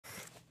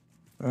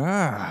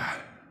Ah.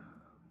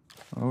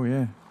 Oh,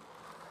 yeah.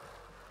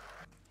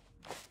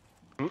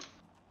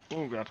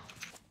 Oh, God.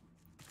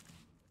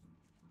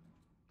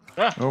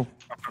 Ah! Oh.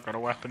 I've not got a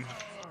weapon.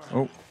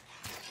 Oh.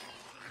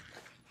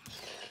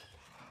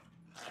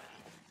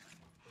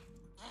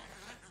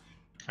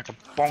 I can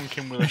bonk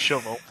him with a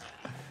shovel.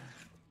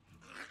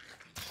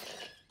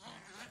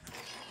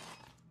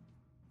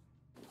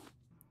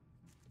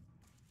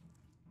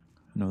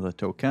 Another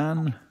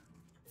token.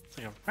 It's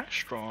like a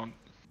restaurant.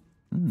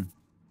 Hmm.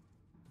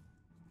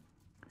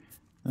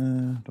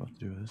 Don't have to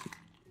do this.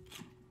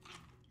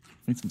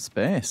 Need some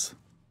space.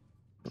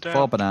 Don't.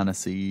 4 banana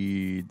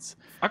seeds.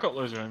 I got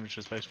loads of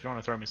inventory space if you want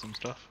to throw me some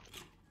stuff.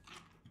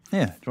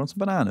 Yeah, do you want some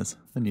bananas?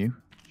 Then you.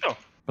 Sure.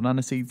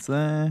 Banana seeds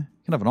there.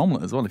 You can have an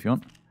omelette as well if you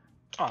want.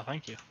 Oh,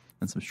 thank you.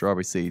 And some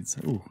strawberry seeds.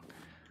 Ooh,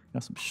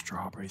 got some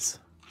strawberries.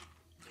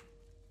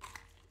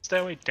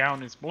 Stairway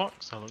down is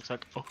blocked, so it looks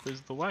like up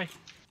is the way.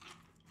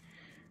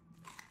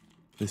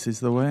 This is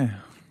the way.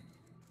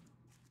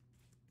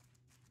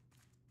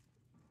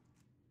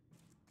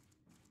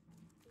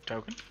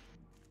 Token.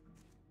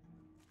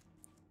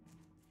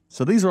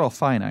 So these are all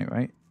finite,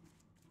 right?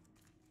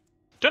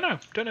 Don't know.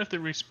 Don't know if they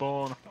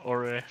respawn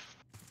or if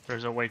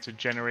there's a way to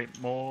generate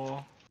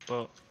more,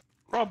 but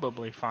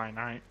probably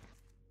finite.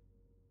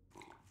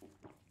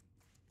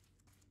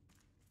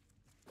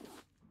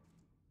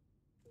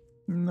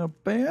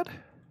 Not bad.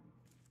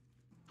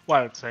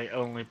 Well, I'd say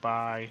only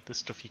buy the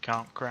stuff you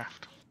can't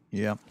craft.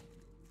 Yeah.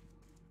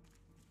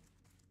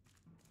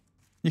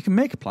 You can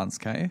make plants,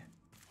 can't you?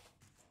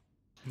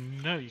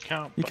 No, you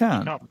can't. You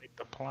can't? You can't make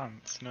the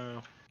plants,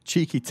 no.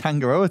 Cheeky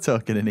Tangaroa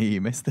token in here,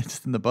 you missed it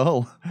just in the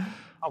bowl.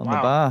 Oh, on wow.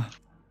 the bar.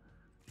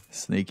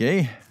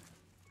 Sneaky.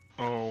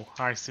 Oh,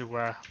 I see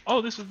where.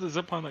 Oh, this is the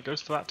zipline that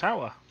goes to that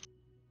tower.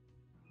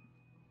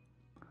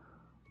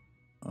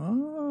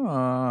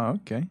 Oh,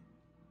 okay.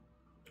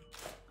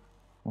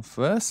 Well,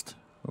 first.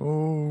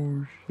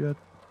 Oh, shit.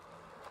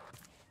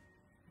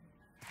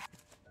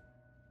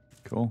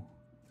 Cool.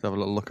 Let's have a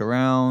little look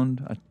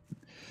around.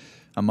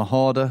 I'm a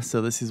hoarder,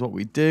 so this is what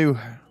we do.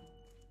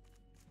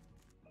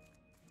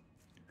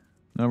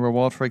 No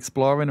reward for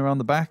exploring around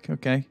the back?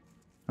 Okay.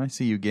 I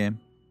see you, game.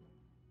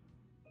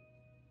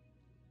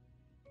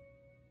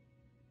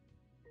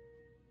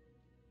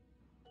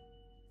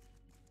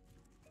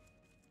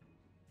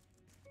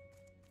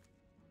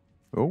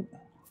 Oh.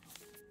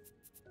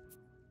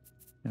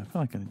 Yeah, I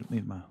feel like I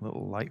need my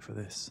little light for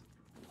this.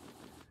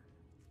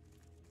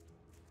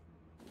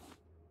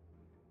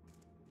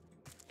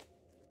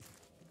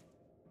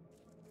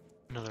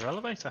 Another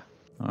elevator.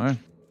 Alright.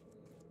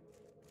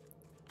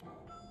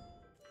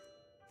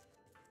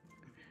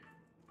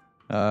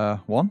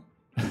 One?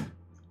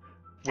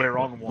 We're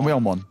on one. Are we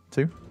on one?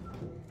 2?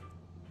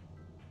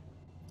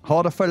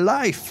 Harder for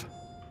life!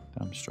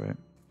 Damn straight.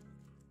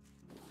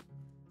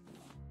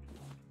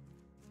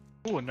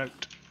 Oh, a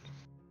note.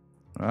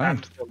 Alright.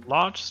 And the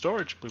large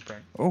storage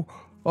blueprint.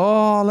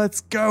 Oh,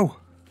 let's go!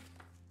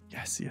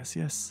 Yes, yes,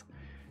 yes.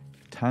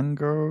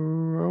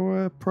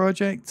 Tangaroa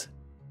project.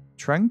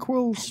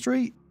 Tranquil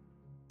Street.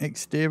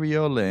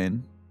 Exterior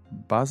Lane.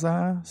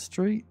 Bazaar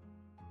Street.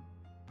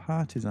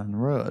 Partisan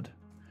Road.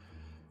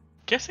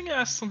 Guessing it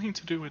has something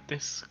to do with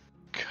this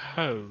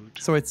code.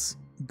 So it's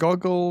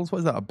goggles. What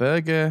is that? A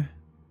burger?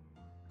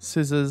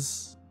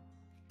 Scissors.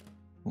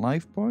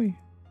 Lifebuoy?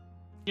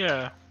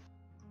 Yeah.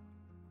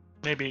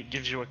 Maybe it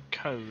gives you a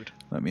code.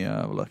 Let me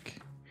have a look.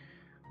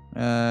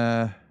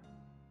 Well,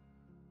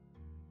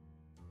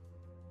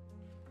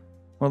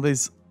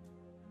 there's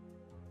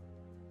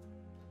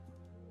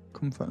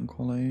comfort and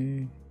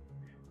quality.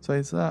 So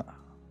is that?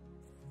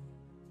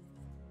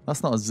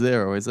 That's not a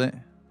 0, is it?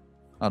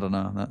 I don't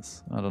know.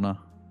 I don't know.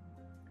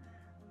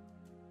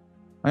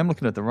 I'm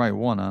looking at the right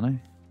one,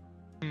 aren't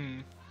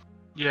I?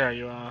 Yeah,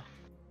 you are.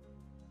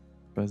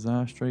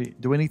 Bazaar Street.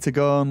 Do we need to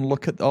go and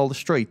look at all the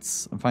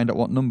streets and find out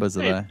what numbers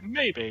are there?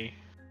 Maybe.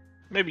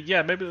 Maybe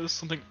there's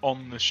something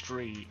on the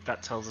street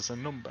that tells us a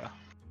number.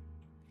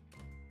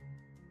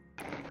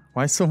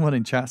 Why is someone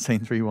in chat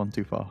saying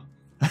 3124?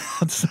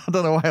 I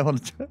don't know why I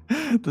want to.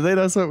 Do they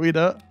know something we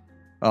don't?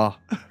 Oh.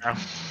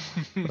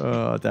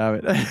 Oh, damn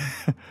it.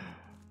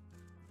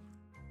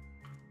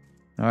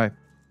 Alright.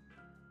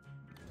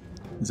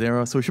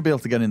 0. So we should be able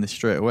to get in this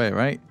straight away,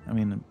 right? I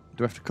mean, do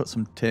we have to cut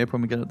some tape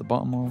when we get at the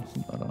bottom or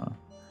something? I don't know.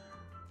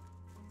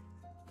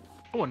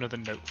 Oh, another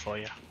note for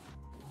you.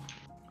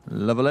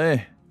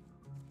 Lovely.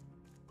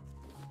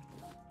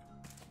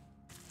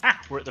 Ah,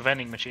 we're at the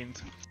vending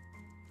machines.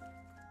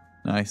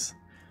 Nice.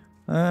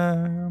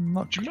 I'm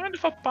not. Do you mind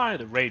if I buy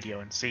the radio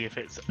and see if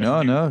it's...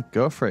 No,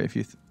 go for it.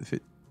 If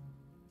it,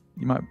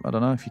 you might. I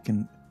don't know if you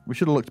can. We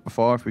should have looked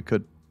before if we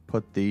could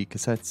put the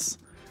cassettes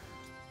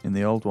in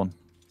the old one.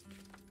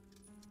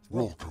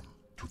 Welcome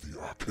to the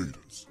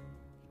arcades.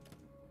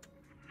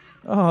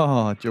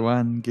 Oh,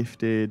 Joanne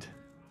gifted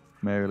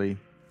merrily.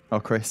 Oh,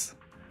 Chris.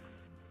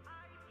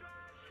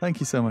 Thank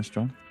you so much,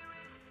 John.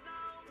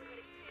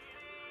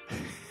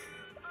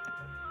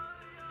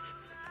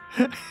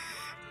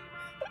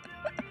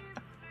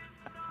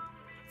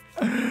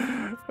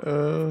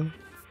 Well.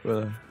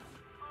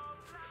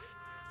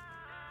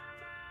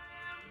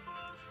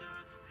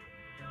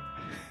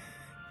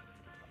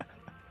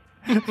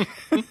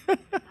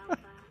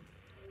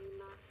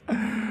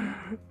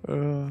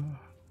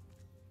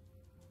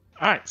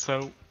 Alright,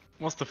 so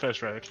what's the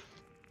first road?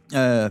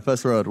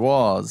 First road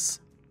was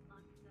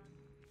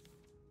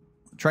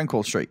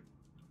Tranquil Street.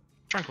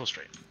 Tranquil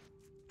Street.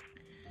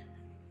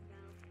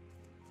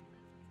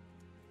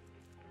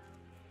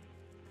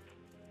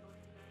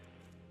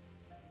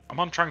 I'm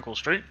on Tranquil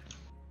Street.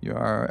 You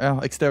are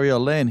exterior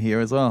lane here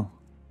as well.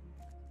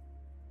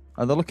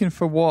 Are they looking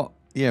for what?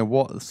 Yeah,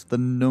 what's the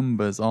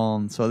numbers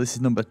on? So this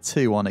is number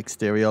 2 on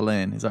exterior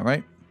lane. Is that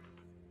right?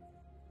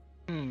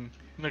 No,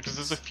 because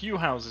there's a few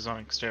houses on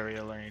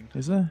exterior lane.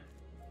 Is there?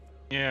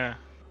 Yeah.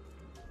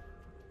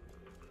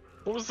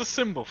 What was the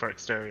symbol for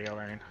exterior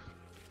lane?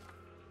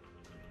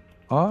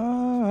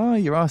 Oh,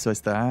 you're right. So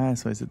it's there.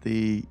 So is it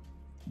the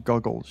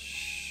goggle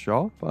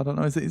shop? I don't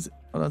know. Is it?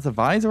 Oh, that's a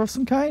visor of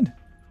some kind.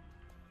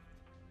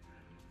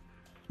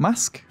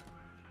 Mask.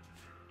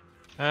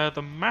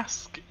 The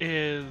mask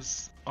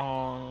is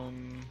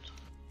on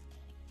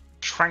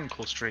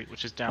Tranquil Street,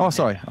 which is down. Oh, here.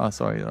 sorry. Oh,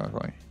 sorry.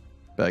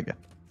 Burger.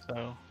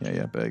 So.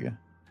 Yeah, burger.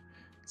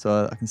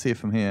 So I can see it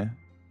from here.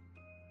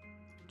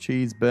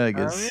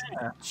 Cheeseburgers. Oh,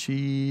 yeah.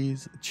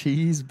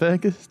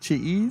 Cheeseburgers?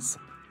 Cheese?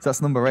 So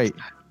that's number 8.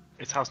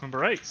 It's house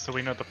number 8, so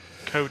we know the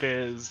code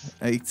is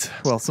 8.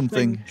 Well,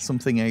 something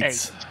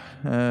 8.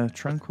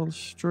 Tranquil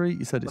Street.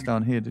 You said it's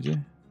down here, did you?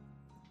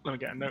 Let me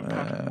get a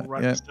notepad and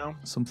write yeah, this down.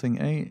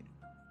 Something 8.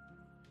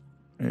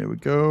 Here we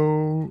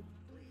go.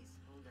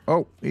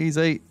 Oh,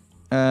 easy.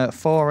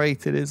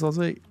 4-8 it is,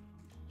 Aussie.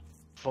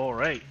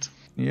 4-8.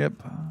 Yep.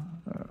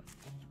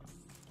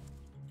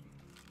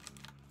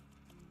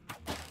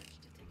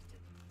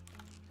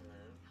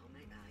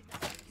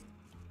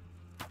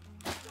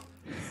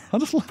 I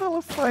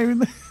love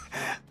firing.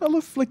 I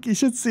love flick. You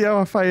should see how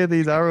I fire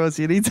these arrows.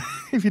 You need to,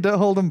 if you don't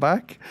hold them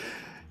back.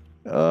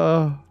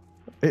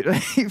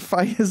 It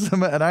fires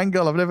them at an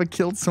angle. I've never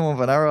killed someone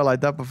with an arrow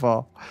like that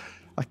before.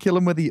 I kill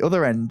them with the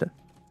other end.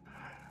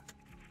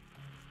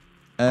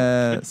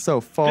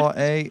 So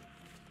 4-8.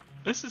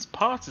 This is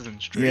Partisan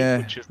Street, Yeah,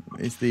 which is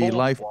it's the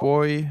Life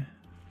Boy.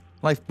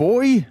 Life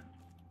Boy?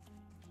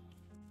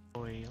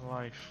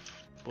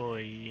 Life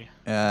Boy.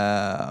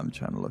 I'm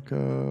trying to look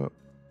up.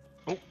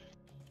 Oh,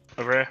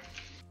 over here.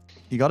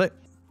 You got it?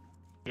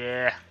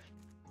 Yeah.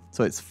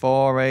 So it's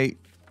 4-8.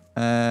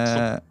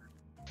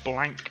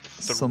 Blank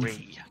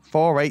 3.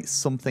 4-8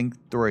 something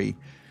 3.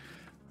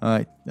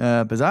 Alright.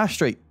 Bazaar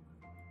Street.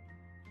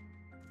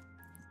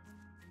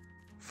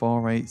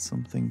 4-8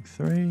 something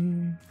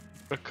 3.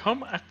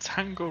 Become a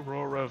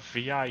Tangaroa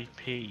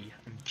VIP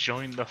and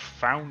join the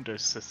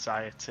Founders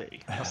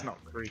Society. That's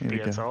not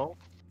creepy at all.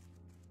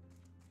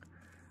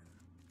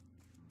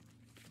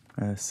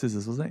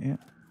 Scissors, was it? Yeah.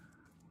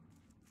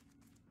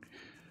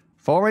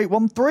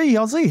 4813,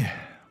 Aussie.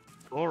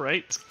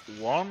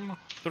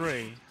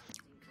 4813.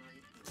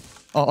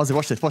 Oh, Aussie,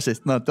 watch this, watch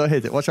this. No, don't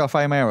hit it. Watch how I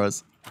fire my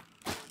arrows.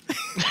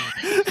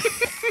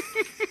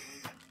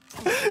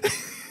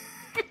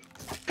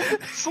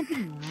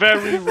 Something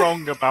very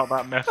wrong about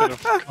that method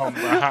of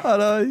combat. I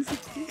know,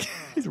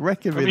 he's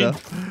wrecking me though.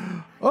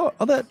 Oh,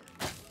 oh, there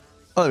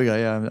we go,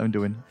 yeah, I'm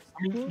doing.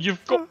 I mean,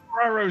 you've got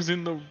more arrows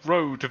in the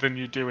road than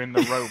you do in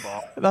the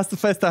robot. That's the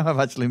first time I've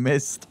actually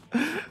missed.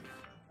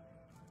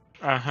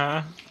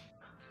 Uh-huh.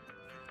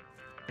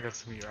 I got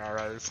some of your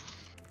arrows.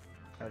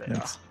 There they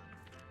Thanks. are.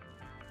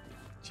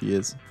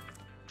 Cheers.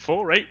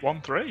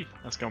 4813.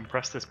 Let's go and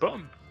press this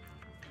button.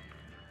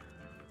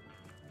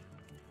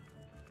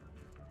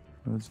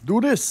 Let's do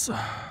this.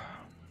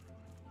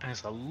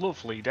 It's a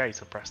lovely day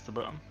to press the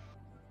button.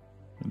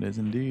 It is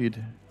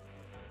indeed.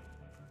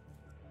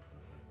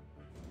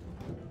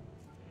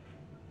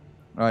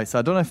 Alright, so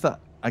I don't know if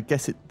that... I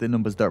guess the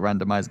numbers don't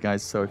randomize,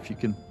 guys, so if you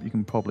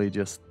can probably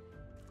just...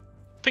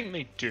 I think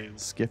they do.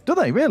 Skip. Do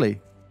they,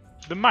 really?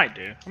 They might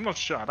do. I'm not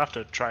sure. I'd have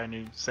to try a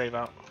new save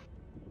out.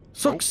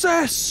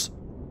 Success!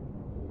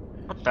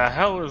 What the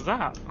hell is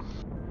that?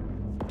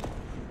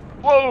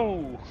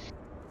 Whoa!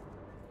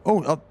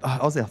 Oh,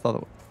 Aussie, I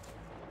thought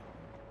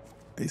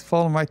it's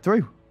fallen right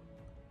through.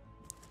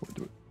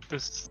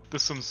 There's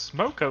some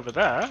smoke over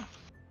there.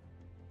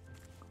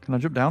 Can I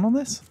jump down on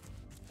this?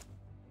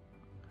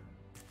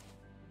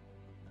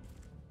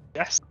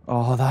 Yes.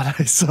 Oh,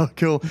 that is so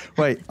cool.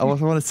 Wait, I want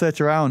to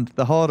search around.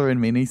 The hoarder in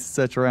me needs to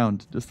search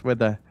around. Just wait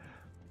there.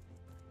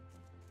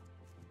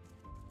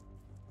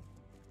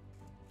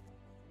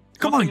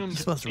 Come on, you're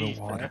supposed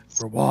to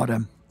reward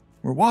him.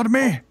 Reward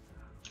me.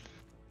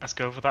 Let's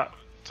go over that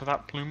to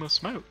that plume of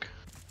smoke.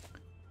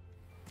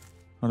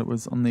 Well, it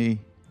was on the...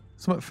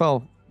 Something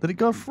fell. Did it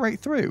go right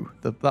through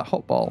that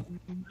hot ball?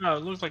 No,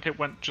 it looks like it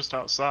went just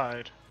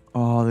outside.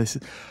 Oh, this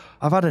is...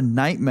 I've had a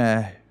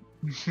nightmare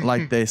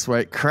like this where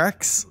it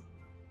cracks.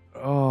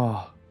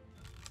 Oh.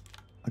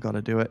 I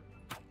gotta do it.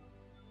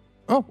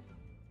 Oh.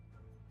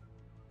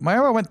 My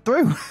arrow went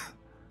through.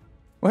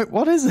 Wait,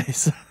 what is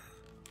this?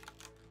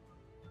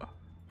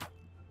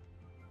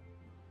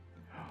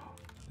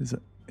 Is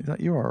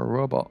that you or a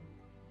robot?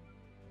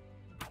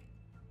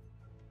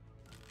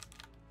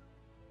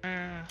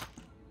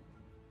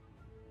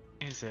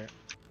 Is it?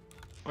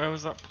 Where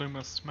was that plume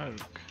of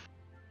smoke?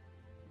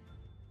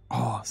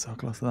 Oh, so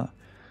close to that.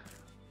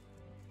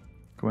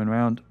 Going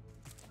round.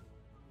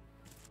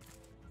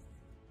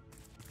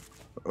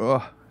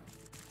 Oh.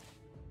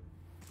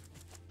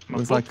 It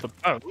was like the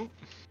boat.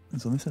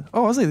 it's on this side.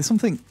 Oh, I see. There's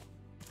something. Do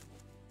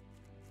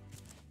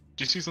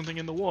you see something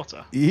in the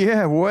water?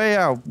 Yeah, way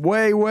out,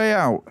 way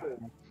out.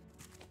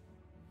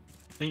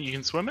 Think you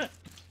can swim it?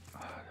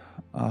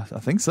 I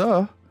think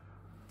so.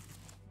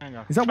 Hang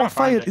on. Is that what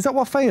fired? Is that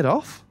what fired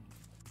off?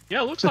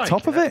 Yeah, it looks The like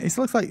top of it? It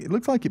looks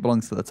like it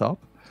belongs to the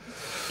top.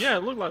 Yeah,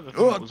 it looked like the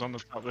thing that was on the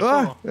top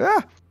before.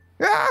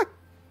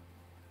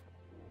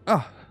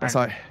 Oh, that's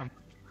right.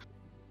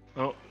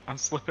 I'm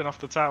slipping off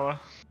the tower.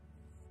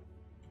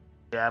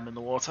 Yeah, I'm in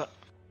the water.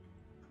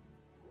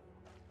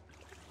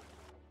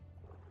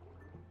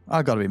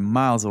 I've got to be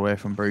miles away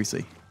from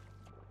Brucey.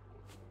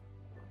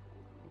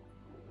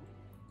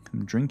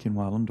 I'm drinking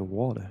while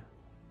underwater.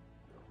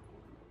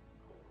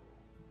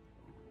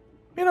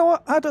 You know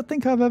what? I don't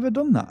think I've ever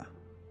done that.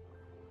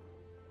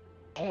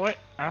 Oh wait,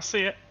 I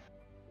see it.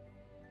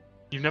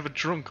 You've never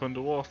drunk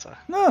underwater?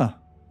 No.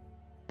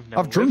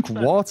 I've drunk lived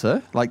there.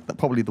 water, like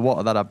probably the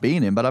water that I've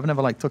been in, but I've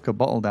never like took a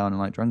bottle down and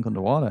like drank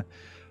underwater.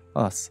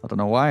 Oh, I don't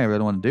know why I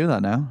really want to do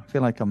that now. I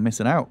feel like I'm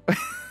missing out.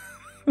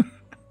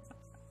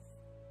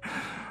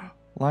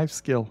 Life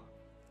skill.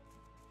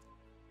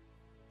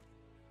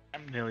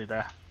 I'm nearly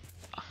there.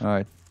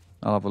 Alright,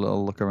 I'll have a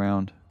little look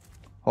around.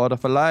 Order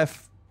for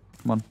life.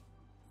 Come on.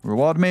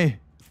 Reward me.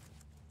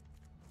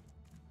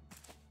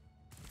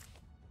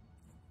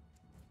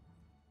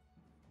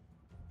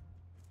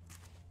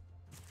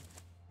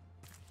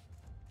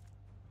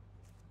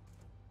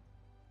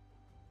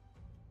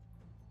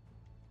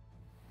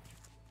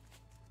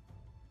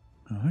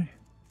 Alright.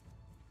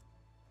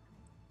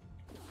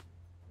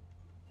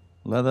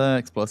 Leather,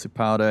 explosive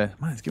powder.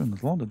 Man, it's giving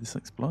us a lot of this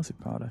explosive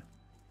powder.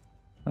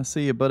 I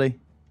see you, buddy.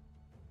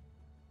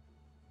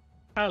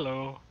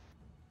 Hello.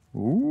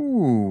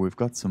 Ooh, we've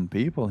got some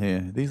people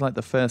here. Are these like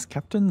the first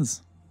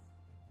captains?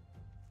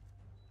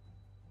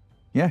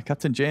 Yeah,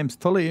 Captain James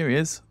Tully, here he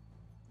is.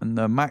 And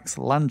Max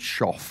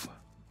Landschoff.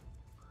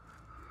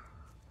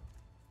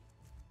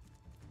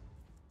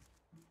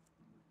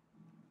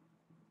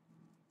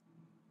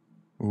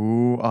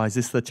 Ooh, oh, is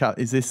this the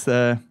Is this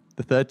the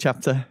third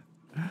chapter?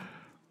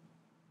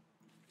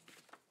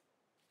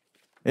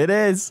 It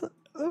is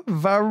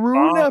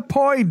Varuna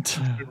Point.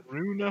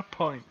 Varuna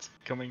Point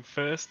coming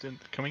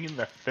in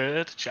the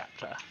third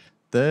chapter.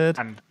 Third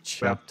and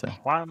chapter. The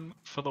plan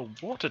for the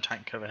water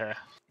tank over here.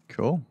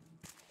 Cool.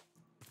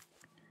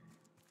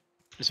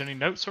 Is there any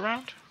notes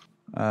around?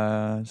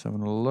 Just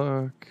having a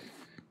look.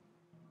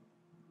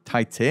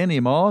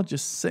 Titanium ore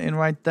just sitting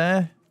right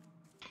there.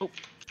 Oh,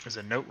 there's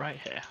a note right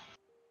here.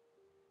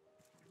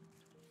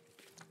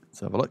 Let's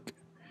have a look.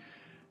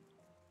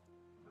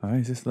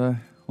 Alright, is this the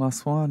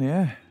last one?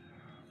 Yeah.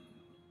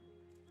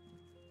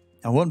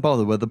 I won't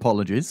bother with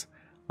apologies.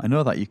 I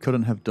know that you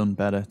couldn't have done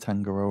better.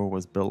 Tangaroa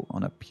was built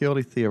on a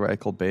purely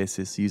theoretical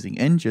basis using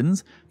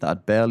engines that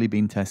had barely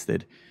been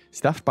tested.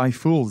 Staffed by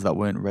fools that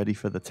weren't ready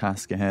for the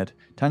task ahead.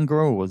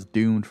 Tangaroa was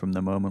doomed from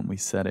the moment we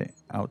set it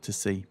out to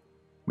sea.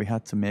 We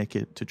had to make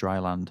it to dry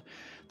land.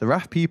 The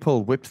Raft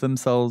people whipped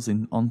themselves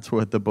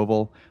onto the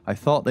bubble. I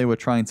thought they were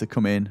trying to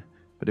come in,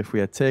 but if we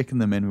had taken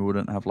them in, we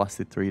wouldn't have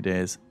lasted 3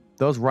 days.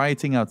 Those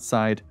rioting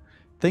outside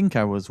think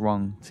I was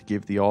wrong to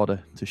give the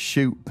order to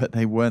shoot, but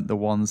they weren't the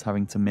ones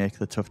having to make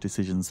the tough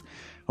decisions.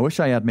 I wish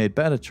I had made a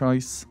better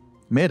choice.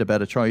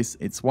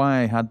 It's why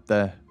I had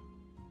the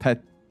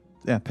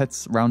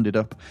pets rounded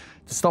up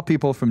to stop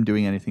people from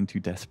doing anything too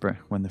desperate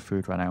when the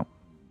food ran out.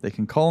 They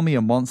can call me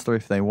a monster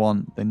if they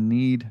want. They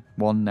need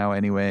one now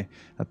anyway.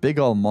 A big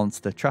old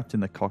monster trapped in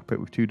the cockpit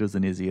with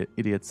 24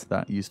 idiots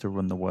that used to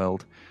run the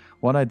world.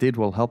 What I did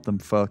will help them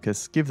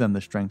focus, give them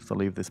the strength to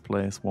leave this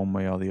place one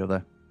way or the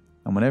other.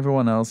 And when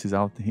everyone else is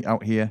out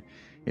here,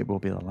 it will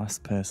be the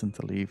last person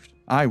to leave.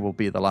 I will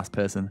be the last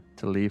person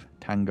to leave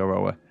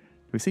Tangaroa. Do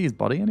we see his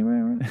body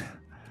anywhere?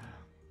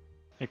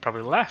 He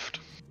probably left.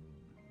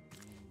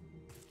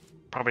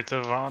 Probably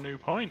to Varuna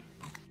Point.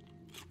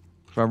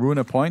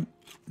 Varuna Point.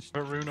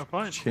 Varuna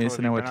Point.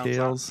 Chasing our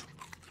tails.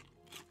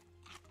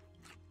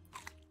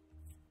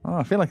 Oh,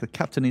 I feel like the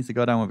captain needs to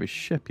go down with his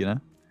ship, you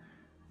know?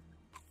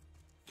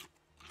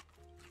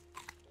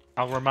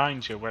 I'll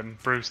remind you when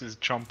Bruce is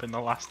chomping the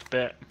last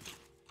bit.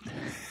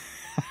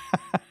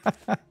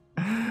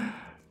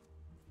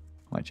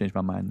 Might change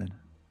my mind then.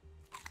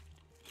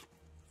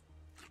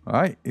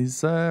 Alright,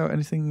 is there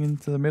anything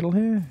into the middle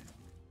here?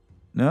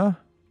 No?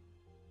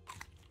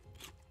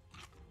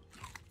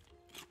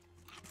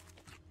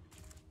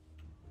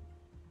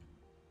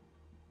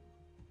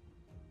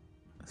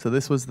 So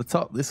this was the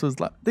top. This was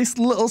like this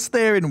little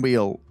steering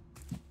wheel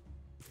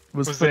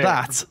was for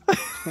that.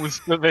 Was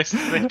for this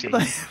city.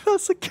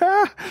 That's a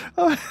car.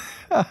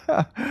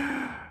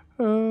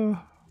 Oh.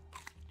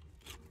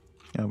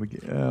 Yeah, we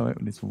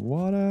need some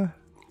water.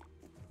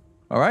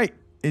 All right.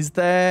 Is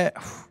there...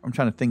 I'm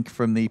trying to think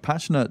from the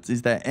patch notes.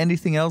 Is there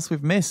anything else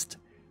we've missed?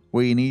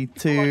 We need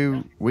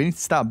to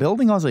start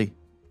building, Ozzy.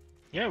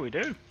 Yeah, we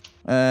do.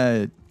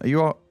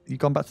 You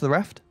gone back to the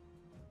raft?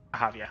 I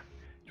have, yeah. Do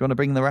you want to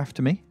bring the raft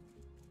to me?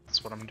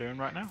 That's what I'm doing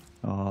right now.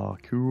 Oh,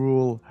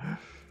 cool.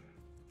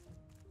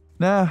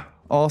 Nah,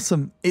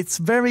 awesome. It's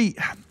very...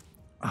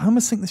 I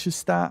almost think they should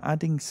start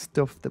adding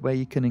stuff that where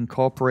you can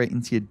incorporate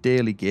into your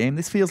daily game.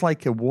 This feels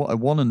like a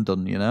one and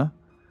done, you know?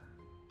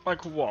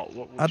 Like what?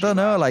 I don't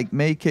know, like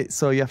make it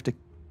so you have to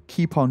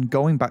keep on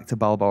going back to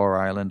Balboa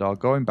Island or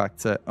going back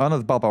to... Oh, no,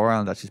 the Balboa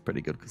Island actually is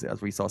pretty good because it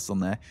has resources on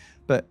there.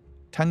 But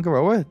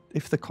Tangaroa,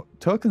 if the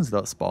tokens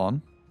don't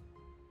spawn,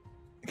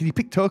 can you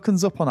pick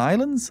tokens up on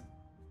islands?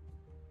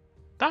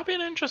 That'd be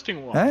an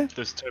interesting one. Eh? If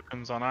there's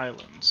tokens on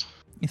islands.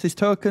 If there's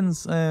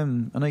tokens, I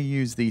know you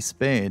use the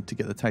spade to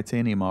get the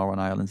titanium ore on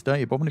islands, don't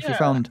you? But if you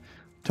found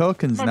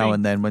tokens now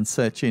and then when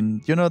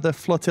searching, you know, the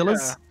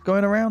flotillas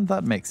going around,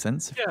 that makes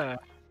sense. Yeah.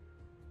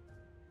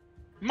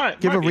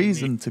 Give a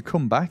reason to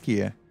come back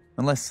here,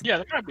 unless... Yeah,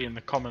 that might be in the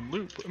common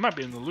loot. It might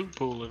be in the loot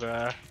pool of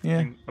of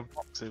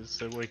boxes,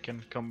 so we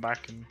can come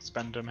back and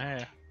spend them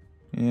here.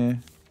 Yeah.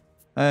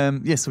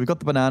 Yeah, so we got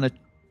the banana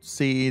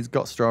seeds,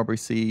 got strawberry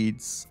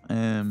seeds,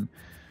 the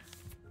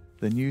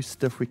new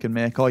stuff we can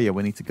make. Oh yeah,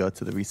 we need to go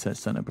to the research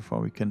center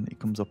before it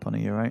comes up on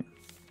here, right?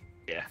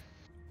 Yeah.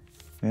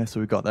 Yeah, so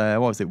we got what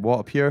was it?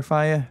 Water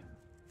purifier,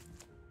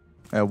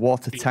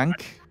 water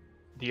tank,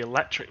 the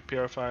electric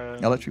purifier,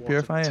 electric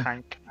purifier,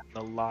 tank, and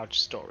the large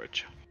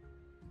storage.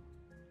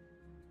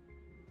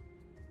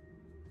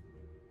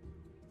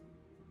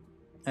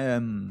 I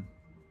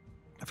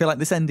feel like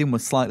this ending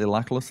was slightly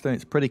lackluster.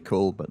 It's pretty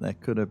cool, but there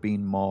could have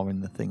been more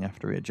in the thing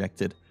after he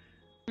ejected.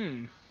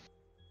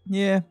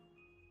 Yeah.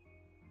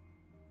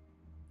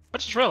 I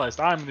just realised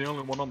I'm the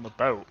only one on the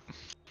boat.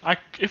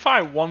 If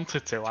I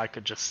wanted to, I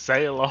could just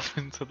sail off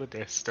into the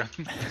distance.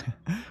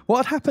 What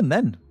would happen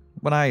then?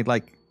 When I,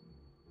 what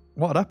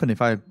would happen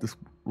if I just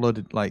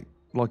logged out?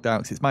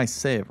 Because it's my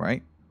save,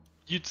 right?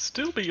 You'd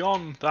still be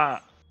on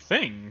that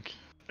thing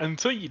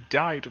until you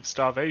died of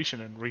starvation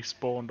and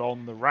respawned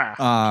on the raft.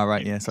 Ah,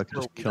 right, yes, I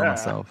could just kill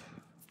myself.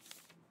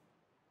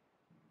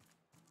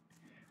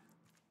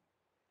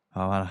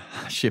 Oh, man,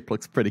 ship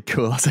looks pretty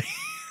cool.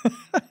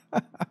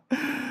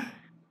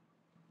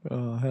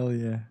 Oh, hell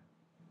yeah.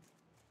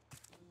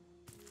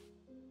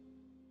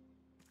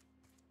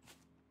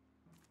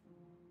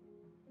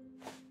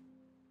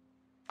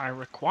 I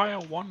require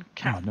one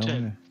captain. Oh,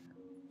 no.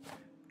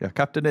 Your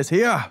captain is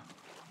here.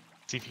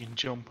 See if you can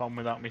jump on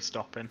without me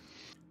stopping.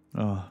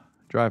 Oh,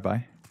 drive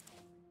by.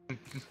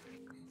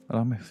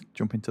 I'm going to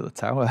jump into the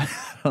tower.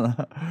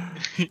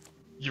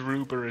 Your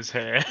Uber is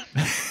here.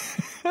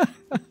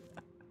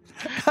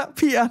 That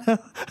piano.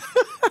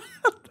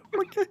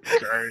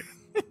 Great.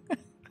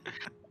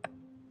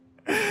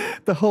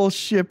 The whole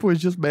ship was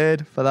just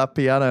made for that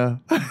piano.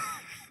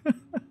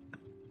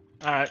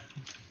 Alright.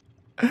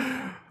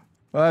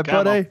 Alright,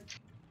 buddy.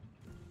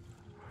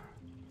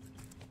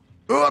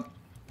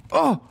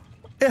 Oh,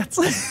 it's...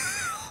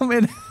 I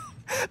mean,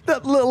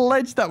 that little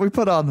ledge that we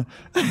put on.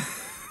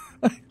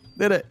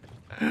 Did it?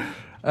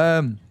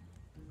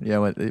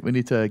 Yeah, we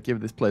need to give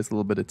this place a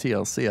little bit of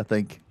TLC, I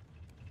think.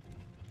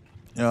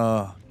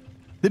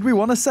 Did we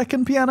want a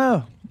second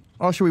piano?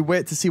 Or should we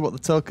wait to see what the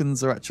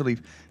tokens are actually...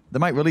 They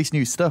might release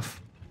new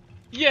stuff.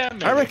 Yeah,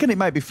 maybe. I reckon it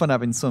might be fun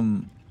having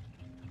some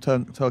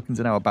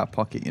tokens in our back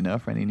pocket, you know,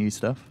 for any new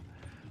stuff.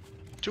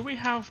 Do we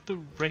have the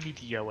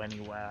radio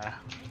anywhere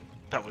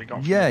that we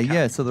got from Yeah, the camp?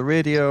 yeah. So the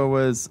radio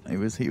was... It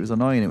was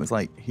annoying. It was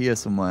like here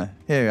somewhere.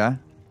 Here you are.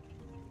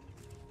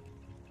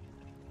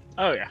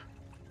 Oh, yeah.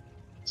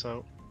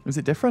 So... Was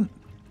it different?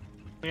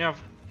 we have...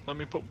 Let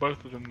me put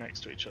both of them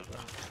next to each other.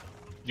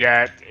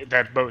 Yeah,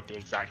 they're both the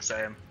exact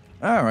same.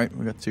 Alright,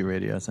 we got two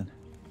radios then.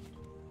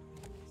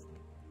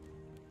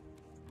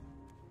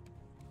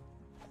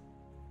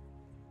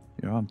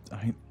 You know,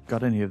 I ain't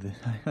got any of this.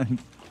 I ain't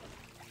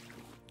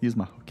used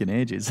my hook in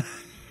ages.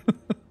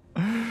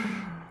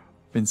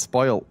 Been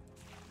spoiled.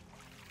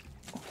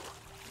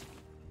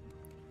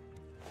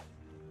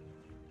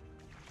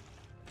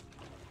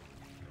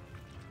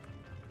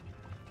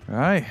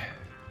 Right.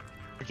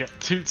 We get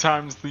 2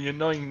 times the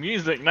annoying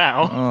music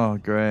now. Oh,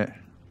 great.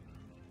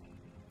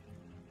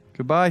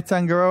 Goodbye,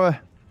 Tangaroa.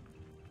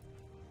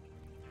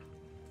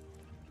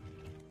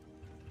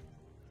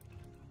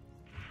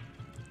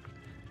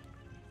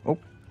 Oh.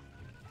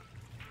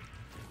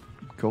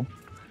 Cool.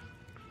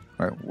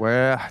 Right,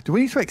 where... Do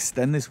we need to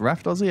extend this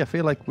raft, Ozzy? I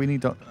feel like we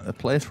need a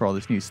place for all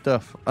this new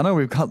stuff. I know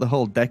we've got the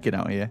whole decking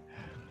out here.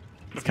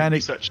 It's kind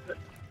of...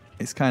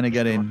 It's kind of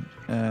getting...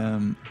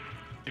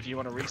 if you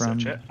want to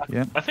research it.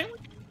 Yeah. I think we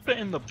can put it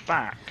in the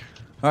back.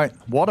 Alright,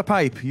 water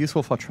pipe,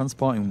 useful for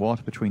transporting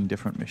water between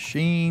different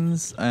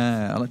machines.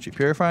 Electric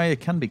purifier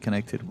can be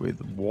connected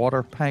with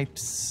water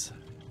pipes.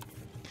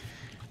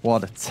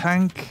 Water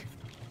tank.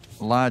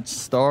 Large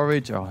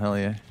storage, oh hell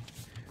yeah.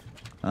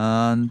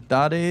 And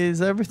that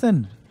is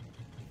everything.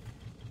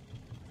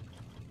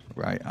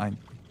 Right, I'm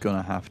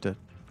gonna have to...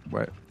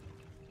 Where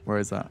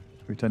is that?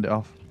 We turned it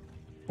off.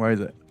 Where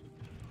is it?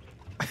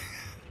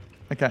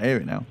 I can't hear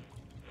it now.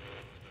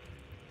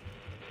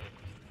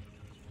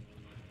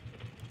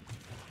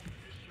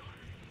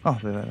 Oh,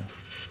 there.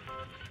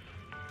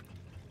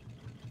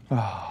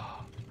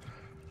 Ah,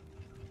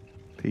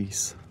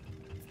 peace.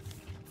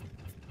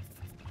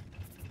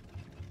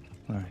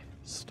 All right,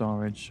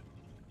 storage.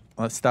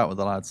 Let's start with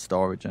the lad's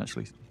storage and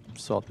actually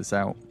sort this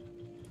out.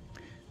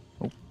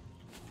 Oh,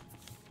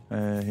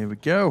 here we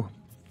go.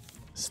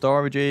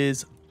 Storage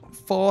is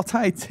 4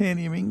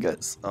 titanium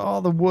ingots.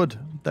 Oh, the wood.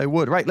 They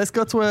would. Right, let's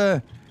go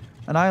to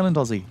an island,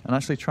 Aussie, and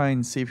actually try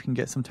and see if we can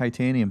get some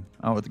titanium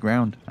out of the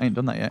ground. I ain't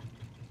done that yet.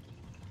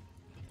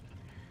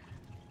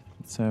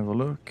 Let's have a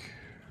look.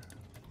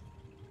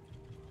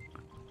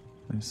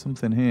 There's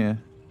something here.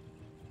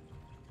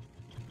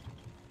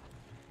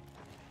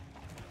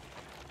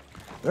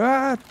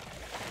 Ah!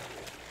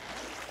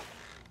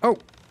 Oh!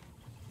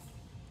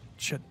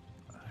 Shit.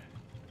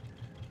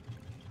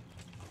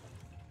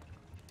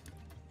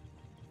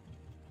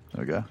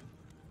 There we go.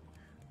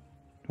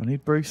 Do I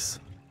need Bruce?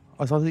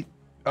 Oh, it's Aussie.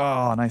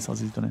 Oh, nice.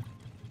 Aussie's done it.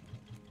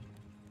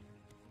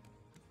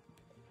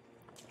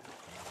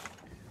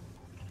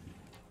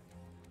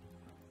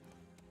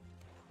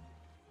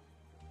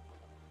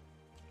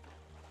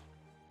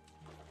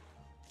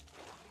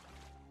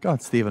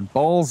 God, Stephen.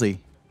 Ballsy.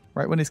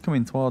 Right when he's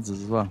coming towards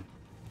us as well.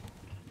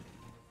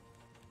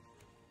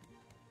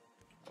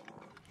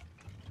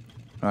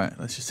 Alright,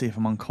 let's just see if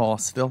I'm on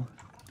course still.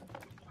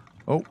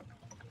 Oh.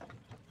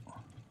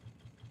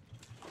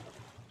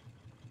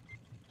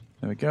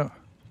 There we go.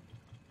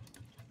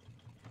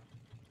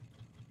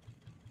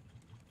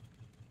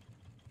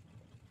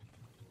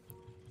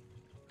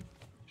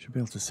 Should be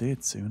able to see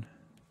it soon.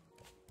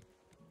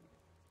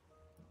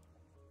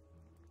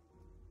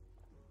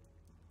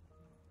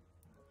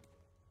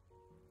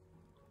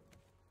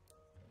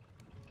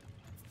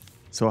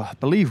 So I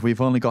believe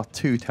we've only got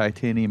 2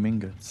 titanium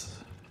ingots.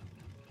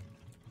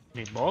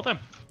 Need more of them.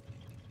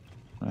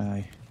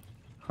 Aye.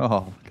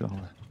 Oh, look at all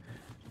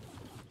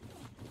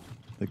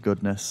the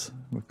goodness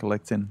we're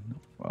collecting.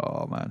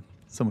 Oh man,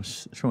 so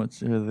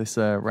much of this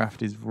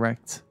raft is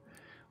wrecked.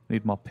 We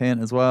need more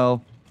paint as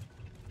well.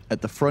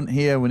 At the front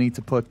here, we need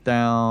to put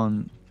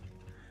down.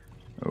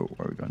 Oh,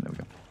 where are we going? There we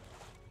go.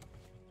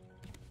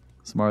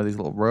 Some more of these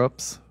little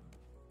ropes.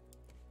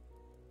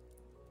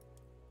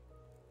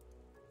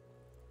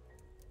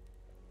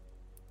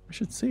 We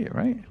should see it,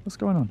 right? What's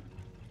going on?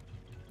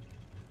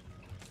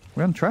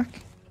 We're on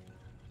track?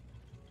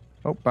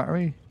 Oh,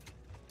 battery.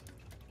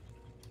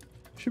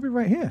 Should be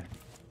right here.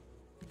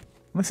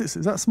 Unless it's...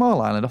 Is that a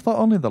small island? I thought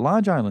only the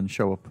large islands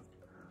show up.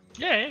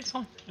 Yeah, it's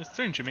on. It's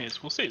 300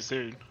 meters. We'll see it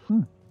soon.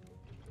 Alright.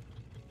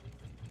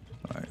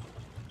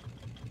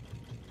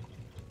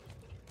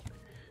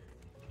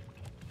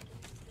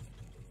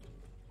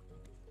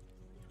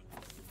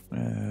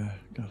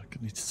 God, I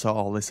need to sort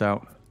all this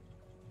out.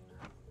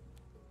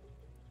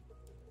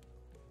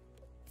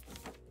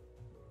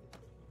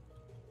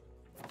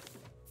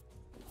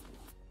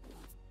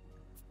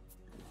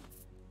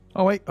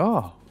 Oh wait,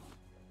 oh.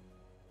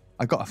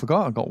 I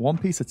forgot, I got 1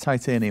 piece of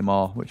titanium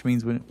ore, which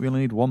means we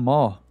only need 1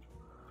 more.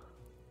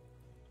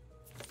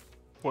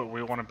 What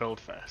we want to build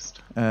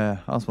first? I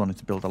was wanting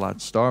to build a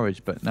large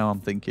storage, but now I'm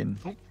thinking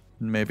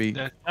maybe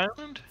The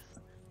island?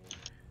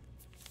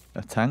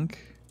 a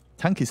tank.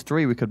 Tank is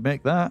 3, we could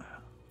make that.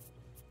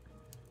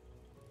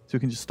 So we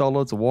can just store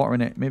loads of water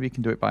in it. Maybe you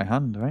can do it by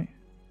hand, right?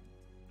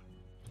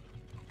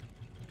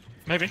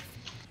 Maybe.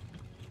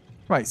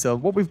 Right, so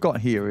what we've got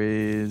here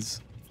is...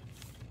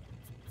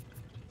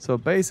 So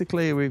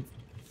basically we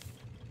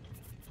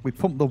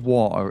pump the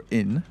water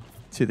in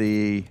to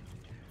the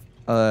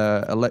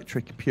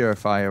electric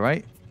purifier,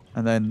 right?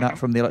 And then that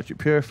from the electric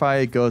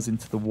purifier goes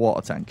into the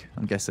water tank,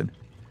 I'm guessing.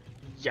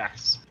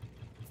 Yes.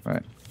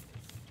 Right.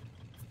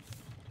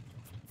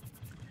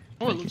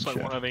 Oh, it looks like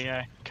one of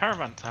the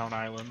Caravan Town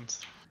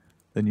islands.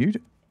 The new...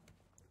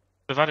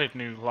 They've added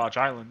new large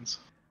islands.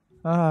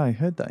 Ah, I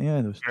heard that,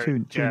 yeah. There was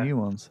two new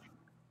ones.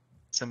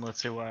 Similar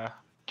to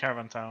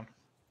Caravan Town.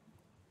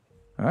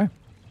 Alright.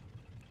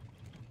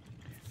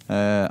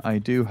 I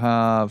do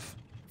have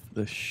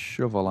the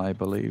shovel, I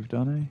believe,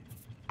 don't I?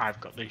 I've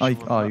got the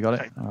shovel. Oh, you got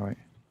it? Alright.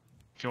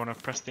 If you want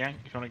to press the anchor,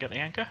 if you want to get the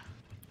anchor.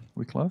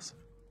 We close?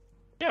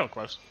 Yeah, we're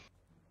close.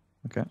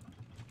 Okay.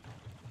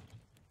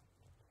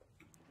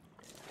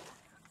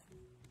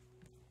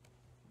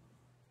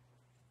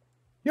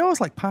 You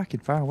always like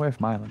parking far away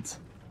from islands.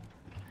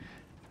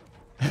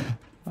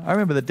 I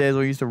remember the days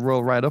where we used to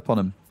roll right up on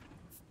them.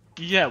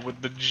 Yeah,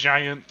 with the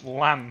giant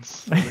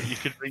lance so that you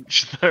could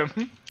reach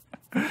them.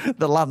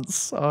 The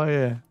lance. Oh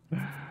yeah.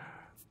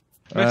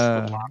 Missed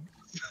the lance.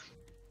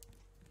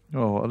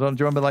 Oh, do you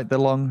remember like the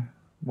long?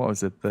 What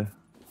was it? The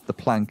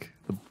plank.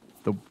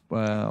 The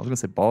I was gonna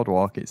say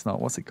boardwalk. It's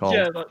not. What's it called?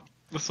 Yeah,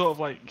 the sort of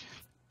like.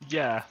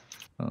 Yeah.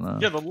 I don't know.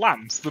 Yeah, the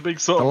lance. The big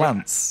sort the of.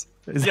 lance.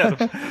 Yeah,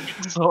 the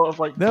big sort of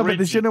like. No, but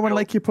did you know when built.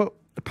 like you put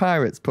the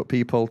pirates put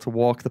people to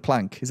walk the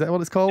plank? Is that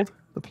what it's called?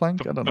 The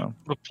plank? I don't know.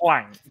 The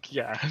plank.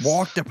 Yeah.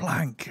 Walk the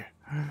plank.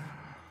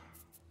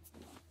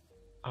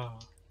 Oh.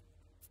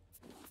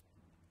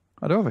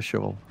 I do have a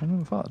shovel. I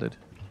never thought I did.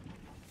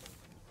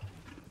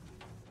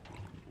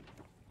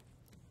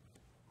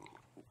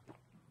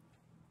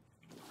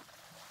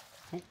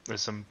 Ooh,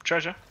 there's some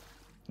treasure.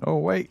 Oh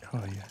wait.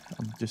 Oh yeah.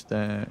 I'm just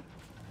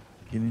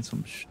getting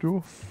some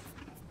stuff.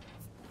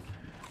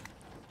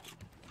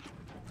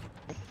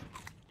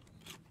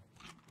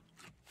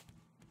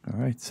 All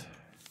right.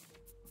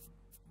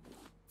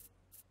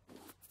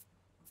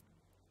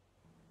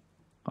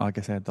 Oh, I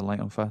guess I had the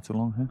light on far too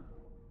long, huh?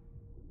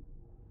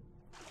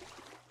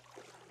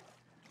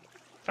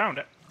 Found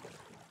it.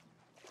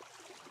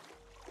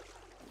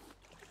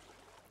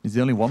 Is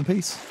the only one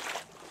piece?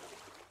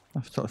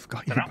 I've totally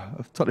forgot.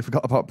 I've totally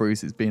forgot about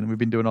Bruce. We've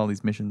been doing all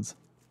these missions.